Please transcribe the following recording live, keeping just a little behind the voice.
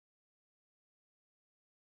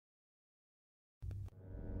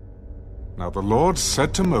Now the Lord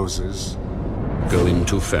said to Moses, Go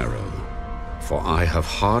into Pharaoh, for I have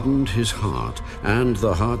hardened his heart and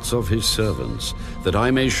the hearts of his servants, that I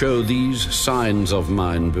may show these signs of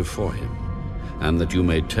mine before him, and that you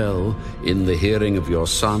may tell in the hearing of your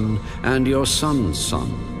son and your son's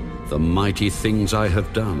son the mighty things I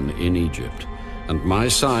have done in Egypt, and my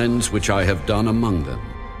signs which I have done among them,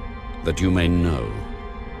 that you may know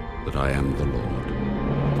that I am the Lord.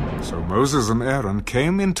 So Moses and Aaron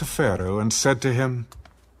came into Pharaoh and said to him,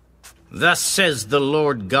 Thus says the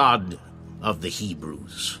Lord God of the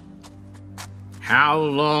Hebrews, How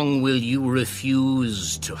long will you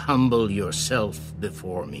refuse to humble yourself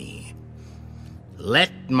before me?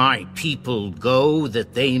 Let my people go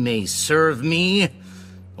that they may serve me,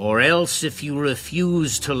 or else if you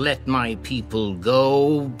refuse to let my people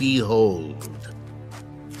go, behold,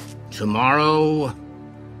 tomorrow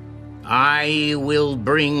I will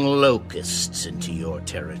bring locusts into your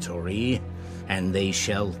territory, and they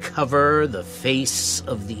shall cover the face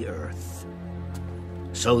of the earth,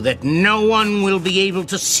 so that no one will be able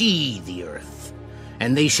to see the earth,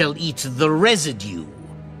 and they shall eat the residue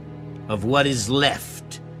of what is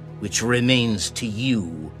left, which remains to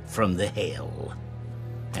you from the hail.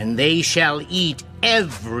 And they shall eat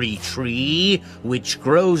every tree which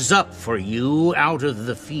grows up for you out of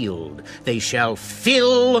the field. They shall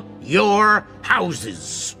fill your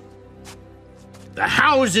houses, the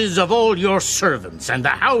houses of all your servants, and the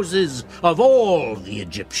houses of all the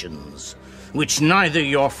Egyptians, which neither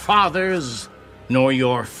your fathers nor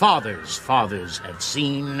your fathers' fathers have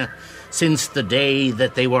seen, since the day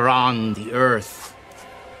that they were on the earth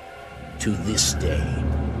to this day.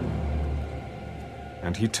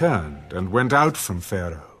 And he turned and went out from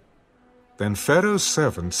Pharaoh. Then Pharaoh's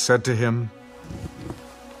servants said to him,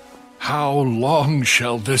 How long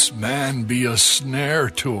shall this man be a snare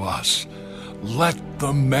to us? Let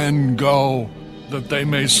the men go, that they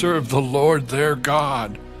may serve the Lord their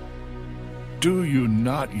God. Do you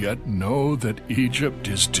not yet know that Egypt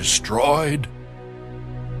is destroyed?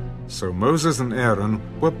 So Moses and Aaron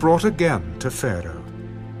were brought again to Pharaoh.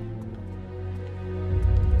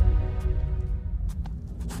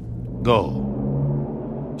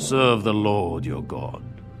 Go, serve the Lord your God.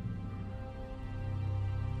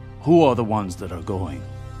 Who are the ones that are going?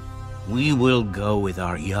 We will go with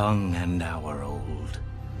our young and our old,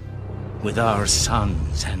 with our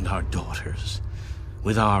sons and our daughters,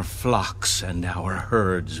 with our flocks and our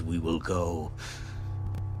herds we will go,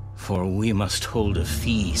 for we must hold a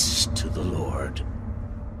feast to the Lord.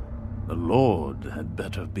 The Lord had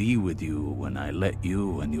better be with you when I let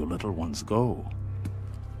you and your little ones go.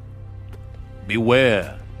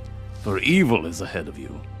 Beware, for evil is ahead of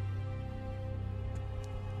you.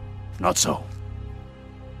 Not so.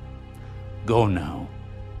 Go now,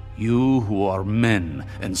 you who are men,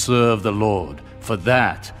 and serve the Lord, for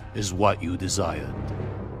that is what you desired.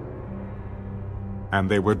 And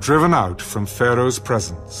they were driven out from Pharaoh's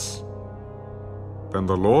presence. Then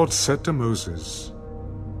the Lord said to Moses,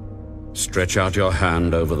 Stretch out your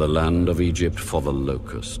hand over the land of Egypt for the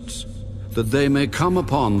locusts, that they may come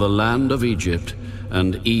upon the land of Egypt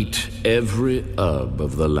and eat every herb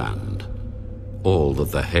of the land, all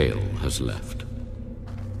that the hail has left.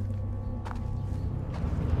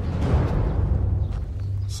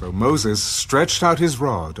 So Moses stretched out his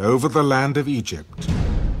rod over the land of Egypt,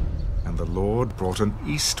 and the Lord brought an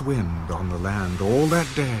east wind on the land all that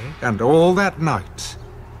day and all that night.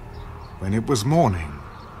 When it was morning,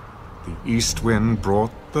 the east wind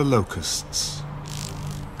brought the locusts.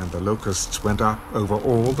 And the locusts went up over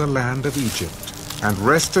all the land of Egypt, and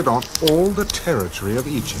rested on all the territory of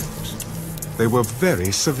Egypt. They were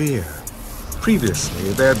very severe. Previously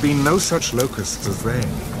there had been no such locusts as they,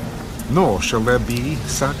 nor shall there be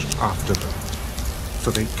such after them. For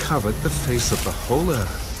they covered the face of the whole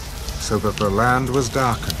earth, so that the land was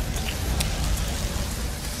darkened.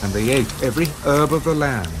 And they ate every herb of the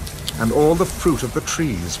land, and all the fruit of the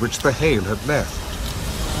trees which the hail had left.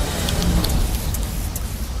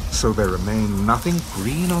 So there remained nothing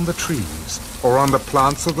green on the trees or on the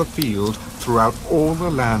plants of the field throughout all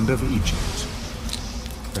the land of Egypt.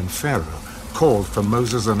 Then Pharaoh called for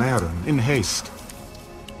Moses and Aaron in haste.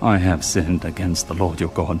 I have sinned against the Lord your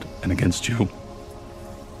God and against you.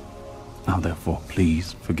 Now therefore,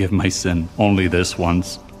 please forgive my sin only this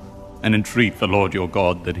once, and entreat the Lord your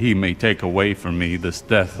God that he may take away from me this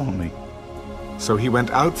death only. So he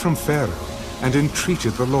went out from Pharaoh and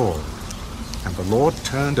entreated the Lord. And the Lord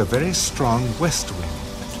turned a very strong west wind,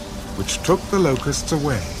 which took the locusts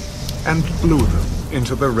away and blew them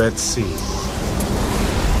into the Red Sea.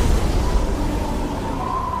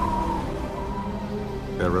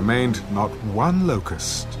 There remained not one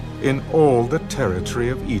locust in all the territory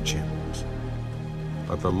of Egypt.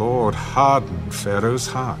 But the Lord hardened Pharaoh's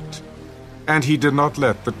heart, and he did not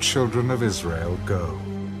let the children of Israel go.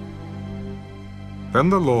 Then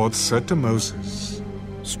the Lord said to Moses,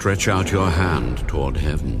 Stretch out your hand toward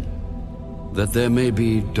heaven, that there may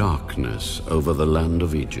be darkness over the land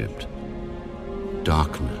of Egypt,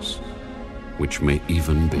 darkness which may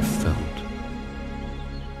even be felt.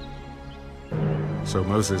 So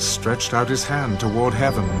Moses stretched out his hand toward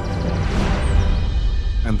heaven,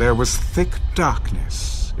 and there was thick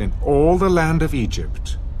darkness in all the land of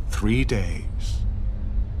Egypt 3 days.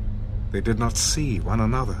 They did not see one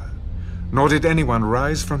another, nor did anyone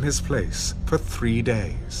rise from his place for 3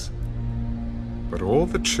 days. But all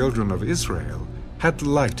the children of Israel had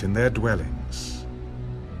light in their dwellings.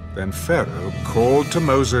 Then Pharaoh called to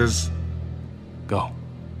Moses, Go,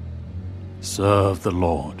 serve the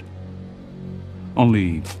Lord.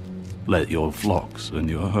 Only let your flocks and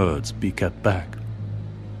your herds be kept back.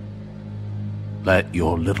 Let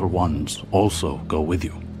your little ones also go with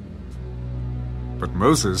you. But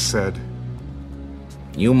Moses said,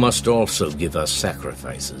 You must also give us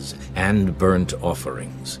sacrifices and burnt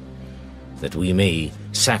offerings, that we may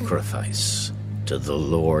sacrifice to the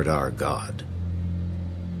Lord our God.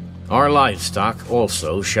 Our livestock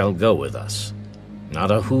also shall go with us.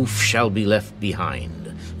 Not a hoof shall be left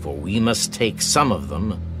behind, for we must take some of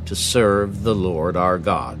them to serve the Lord our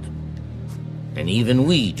God. And even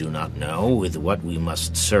we do not know with what we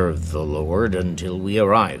must serve the Lord until we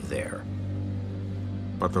arrive there.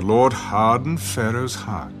 But the Lord hardened Pharaoh's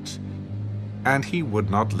heart, and he would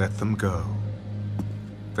not let them go.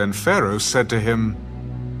 Then Pharaoh said to him,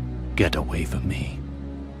 Get away from me.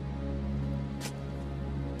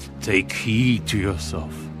 Take heed to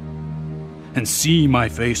yourself, and see my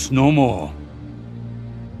face no more.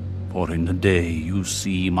 For in the day you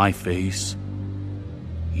see my face,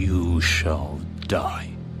 you shall die.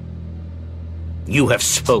 You have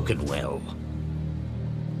spoken well.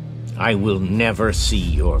 I will never see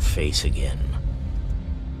your face again.